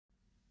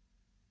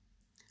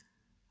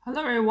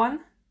Hello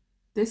everyone,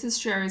 this is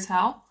Sherry's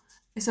Hal.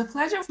 It's a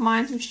pleasure of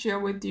mine to share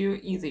with you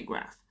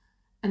EasyGraph,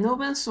 an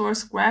open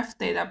source graph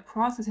data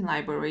processing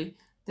library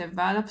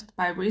developed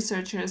by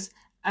researchers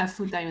at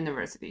Fudan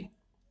University.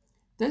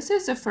 This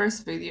is the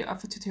first video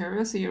of a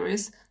tutorial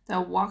series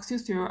that walks you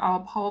through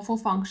our powerful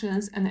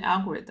functions and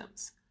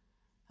algorithms.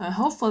 And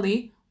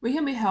hopefully, we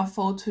can be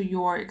helpful to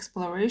your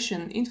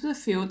exploration into the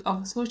field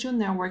of social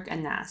network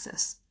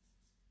analysis.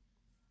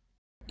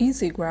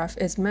 EasyGraph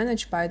is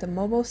managed by the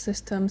Mobile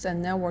Systems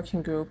and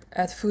Networking Group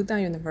at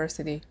Fudan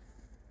University.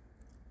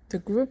 The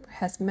group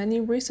has many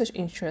research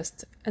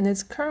interests and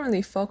is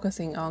currently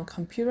focusing on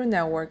computer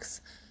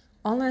networks,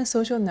 online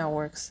social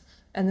networks,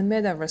 and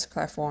metaverse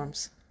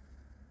platforms.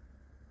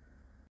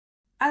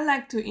 I'd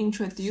like to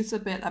introduce a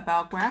bit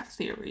about graph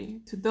theory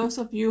to those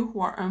of you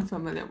who are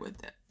unfamiliar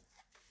with it.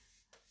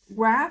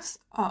 Graphs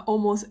are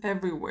almost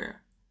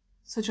everywhere,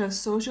 such as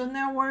social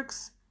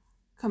networks,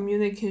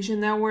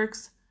 communication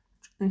networks,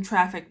 and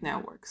traffic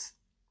networks.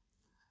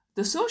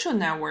 The social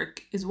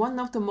network is one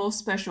of the most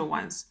special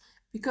ones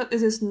because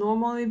it is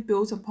normally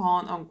built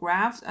upon a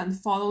graph and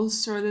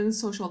follows certain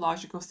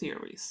sociological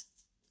theories.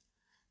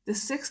 The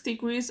 6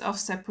 degrees of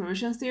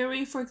separation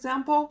theory, for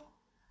example,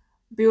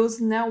 builds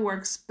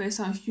networks based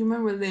on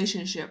human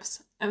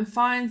relationships and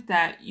finds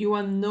that you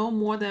are no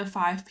more than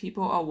 5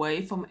 people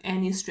away from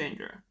any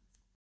stranger.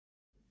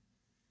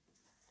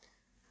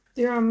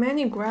 There are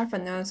many graph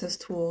analysis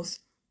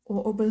tools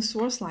or open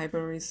source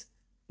libraries,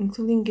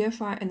 including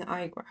GIFI and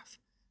iGraph,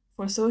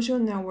 for social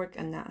network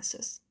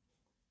analysis.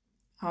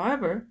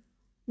 However,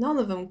 none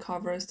of them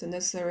covers the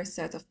necessary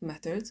set of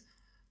methods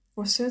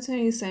for certain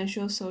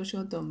essential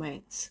social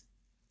domains.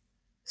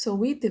 So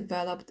we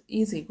developed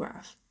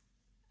EasyGraph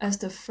as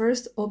the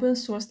first open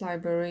source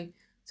library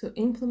to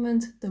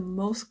implement the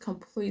most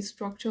complete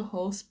structural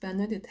hole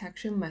spanner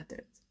detection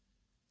method.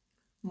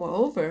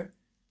 Moreover,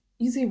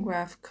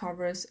 EasyGraph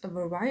covers a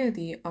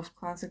variety of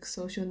classic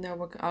social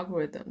network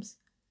algorithms,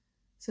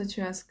 such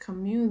as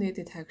community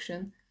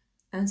detection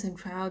and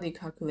centrality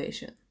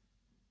calculation.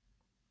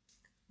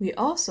 We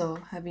also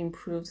have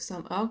improved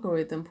some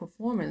algorithm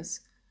performance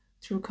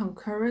through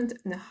concurrent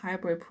and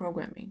hybrid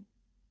programming.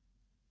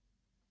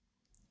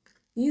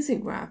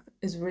 EasyGraph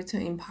is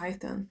written in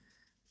Python,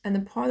 and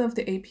a part of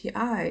the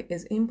API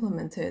is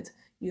implemented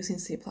using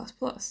C++.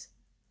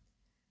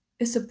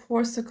 It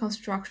supports the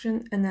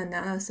construction and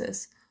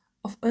analysis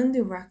of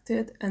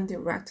undirected and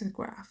directed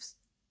graphs.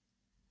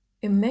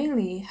 It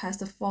mainly has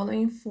the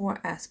following 4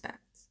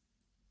 aspects: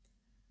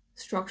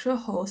 structural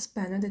hole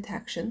spanner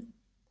detection,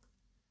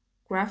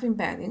 graph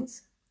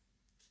embeddings,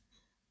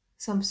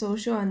 some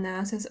social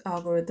analysis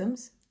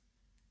algorithms,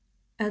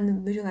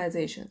 and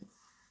visualization.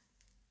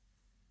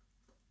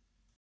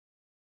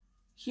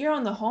 Here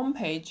on the home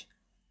page,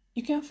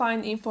 you can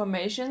find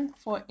information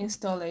for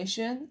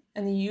installation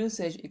and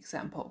usage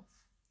example.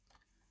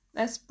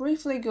 Let's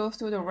briefly go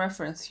through the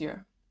reference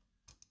here.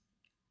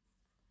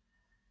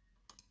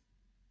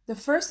 The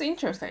first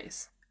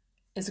interface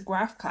is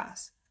graph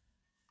class.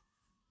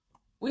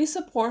 We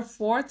support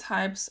 4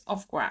 types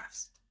of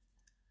graphs: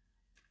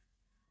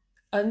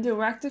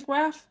 undirected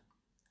graph,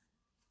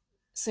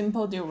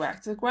 simple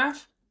directed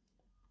graph,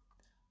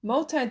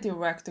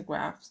 multi-directed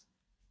graphs,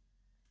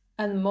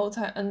 and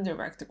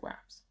multi-undirected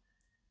graphs.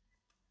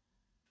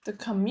 The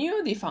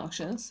community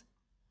functions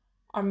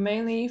are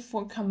mainly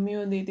for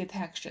community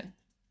detection,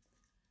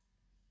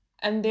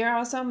 and there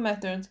are some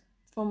methods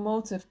for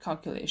motive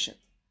calculation.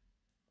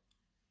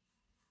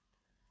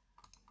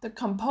 The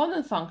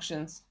component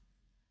functions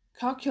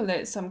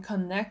calculate some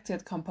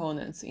connected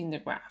components in the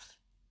graph.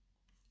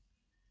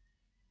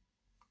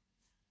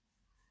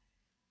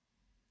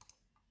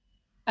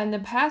 And the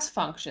path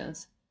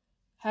functions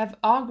have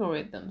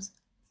algorithms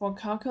for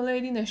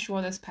calculating the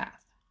shortest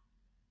path.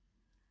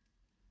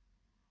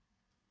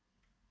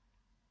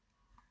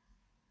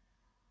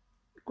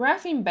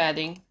 Graph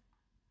embedding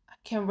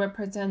can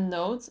represent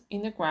nodes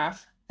in the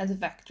graph as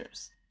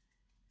vectors.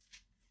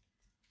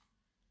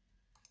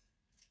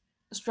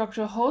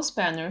 Structural hole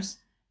spanners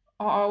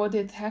are our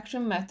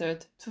detection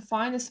method to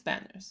find the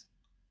spanners.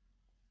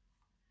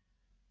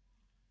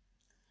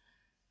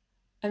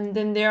 And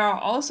then there are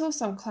also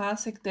some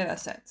classic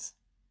datasets.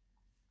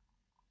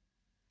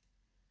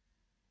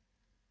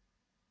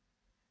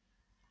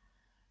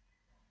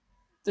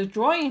 The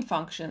drawing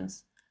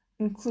functions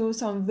include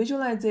some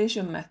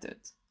visualization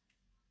methods.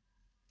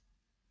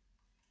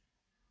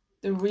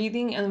 The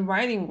reading and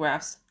writing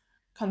graphs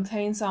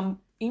contain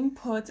some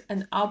input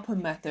and output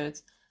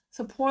methods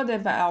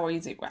supported by our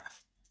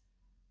EasyGraph.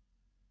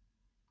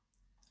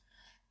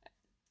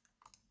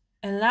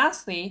 And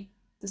lastly,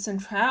 the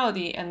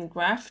centrality and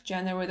graph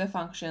generator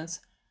functions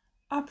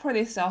are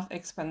pretty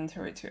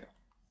self-explanatory too.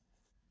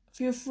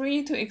 Feel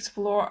free to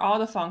explore all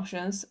the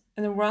functions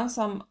and run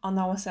some on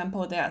our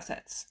sample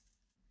datasets,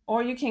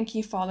 or you can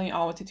keep following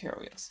our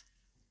tutorials.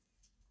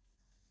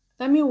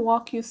 Let me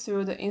walk you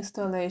through the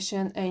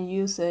installation and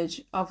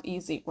usage of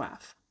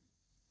EasyGraph.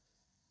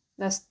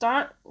 Let's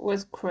start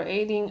with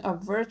creating a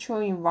virtual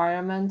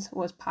environment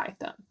with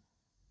Python.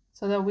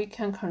 so that we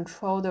can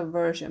control the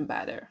version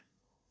better.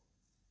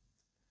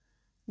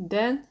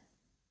 Then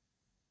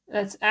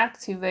let's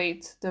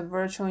activate the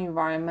virtual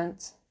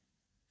environment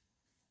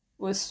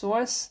with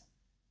source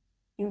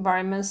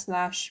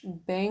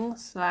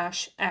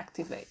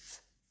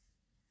environment/bin/activate.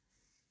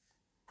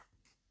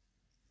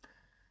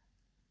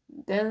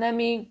 Then let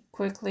me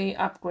quickly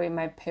upgrade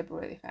my pip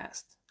really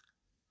fast.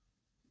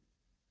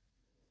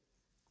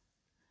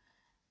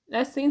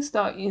 Let's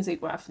install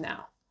EasyGraph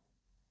now.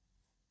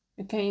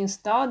 You can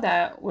install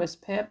that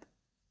with pip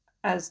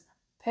as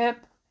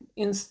pip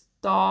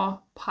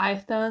install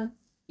Python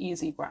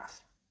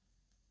EasyGraph.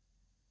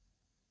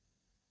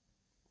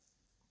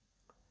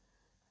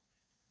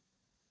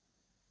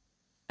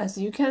 As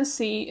you can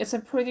see, it's a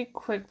pretty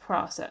quick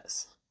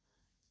process.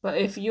 But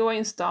if you are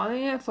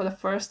installing it for the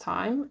first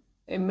time,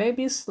 it may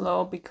be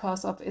slow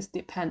because of its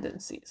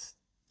dependencies.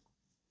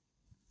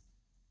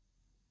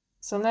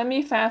 So let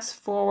me fast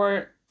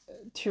forward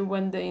to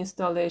when the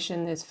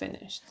installation is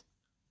finished.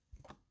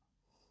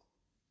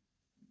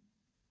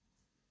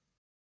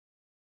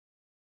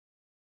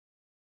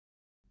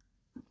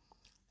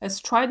 Let's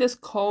try this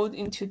code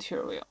in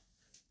tutorial.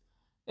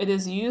 It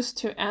is used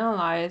to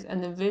analyze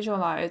and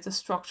visualize the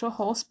structural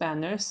hole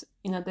spanners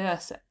in a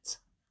dataset.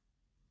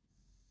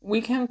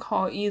 We can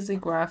call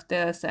EasyGraph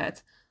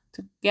dataset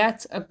to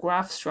get a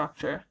graph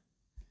structure,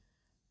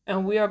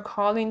 and we are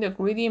calling the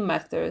greedy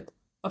method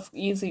of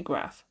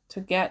EasyGraph to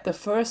get the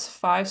first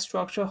 5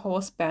 structural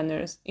hole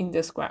spanners in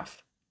this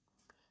graph.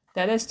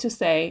 That is to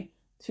say,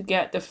 to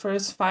get the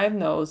first 5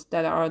 nodes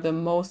that are the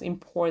most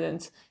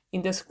important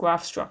in this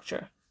graph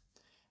structure,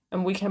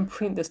 and we can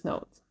print this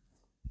node.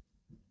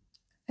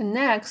 And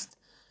next,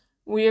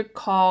 we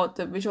call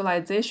the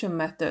visualization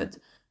method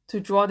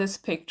to draw this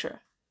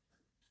picture.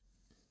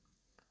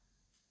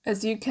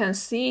 As you can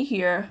see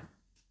here,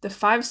 the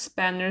 5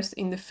 spanners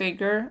in the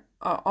figure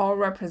are all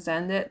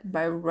represented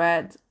by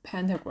red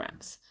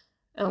pentagrams.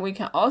 And we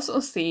can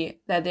also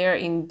see that they are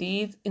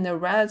indeed in a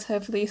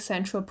relatively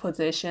central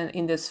position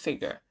in this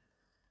figure,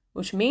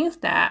 which means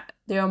that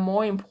they are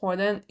more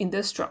important in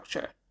this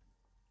structure.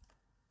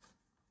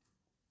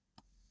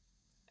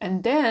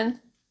 And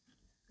then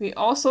we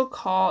also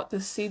call the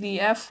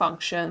CDF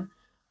function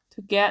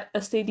to get a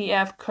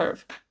CDF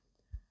curve.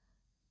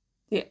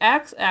 The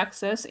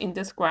x-axis in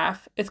this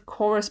graph is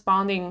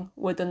corresponding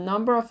with the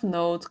number of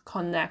nodes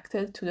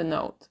connected to the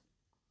node.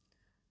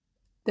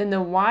 Then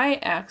the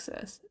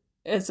y-axis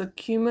is a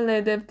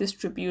cumulative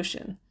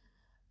distribution.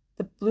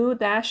 The blue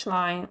dashed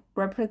line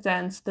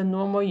represents the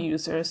normal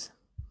users,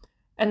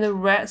 and the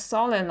red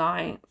solid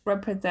line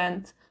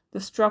represents the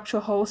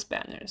structural hole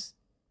spanners.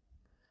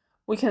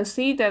 We can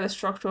see that the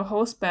structural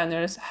hole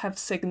spanners have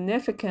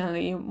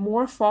significantly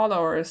more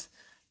followers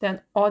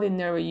than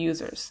ordinary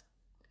users,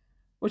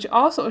 which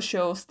also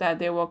shows that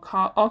they will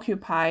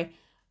occupy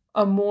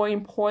a more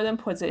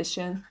important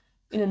position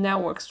in the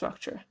network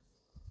structure.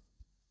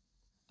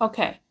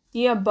 Okay,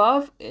 the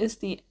above is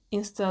the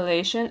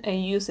installation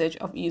and usage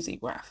of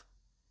EasyGraph.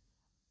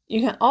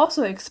 You can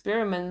also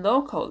experiment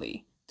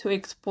locally to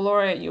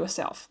explore it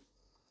yourself.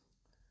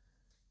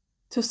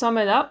 To sum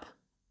it up,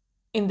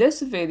 in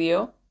this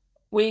video,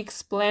 we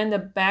explain the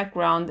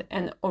background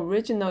and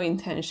original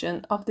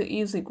intention of the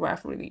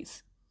EasyGraph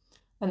release,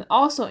 and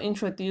also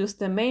introduce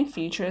the main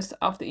features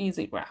of the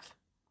EasyGraph.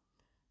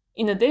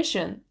 In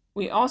addition,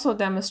 we also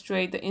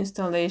demonstrate the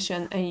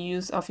installation and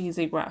use of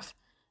EasyGraph.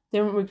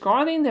 Then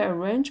regarding the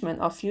arrangement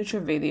of future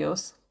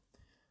videos,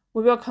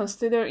 we will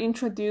consider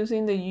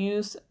introducing the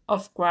use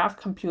of graph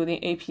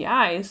computing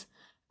APIs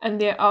and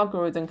their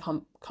algorithm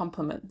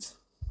complements.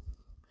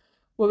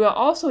 We will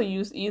also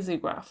use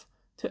EasyGraph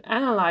to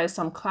analyze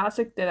some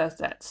classic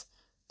datasets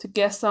to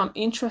get some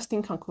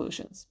interesting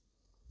conclusions.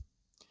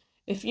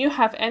 If you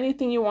have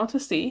anything you want to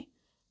see,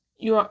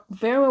 you are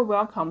very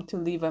welcome to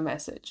leave a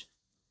message.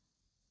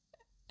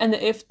 And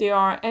if there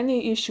are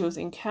any issues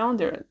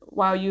encountered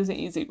while using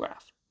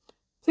EasyGraph,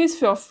 please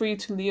feel free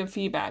to leave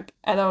feedback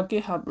at our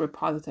GitHub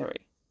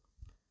repository.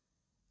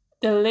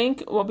 The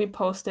link will be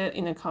posted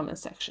in the comment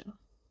section.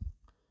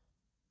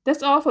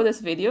 That's all for this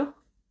video,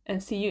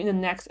 and see you in the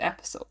next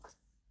episode.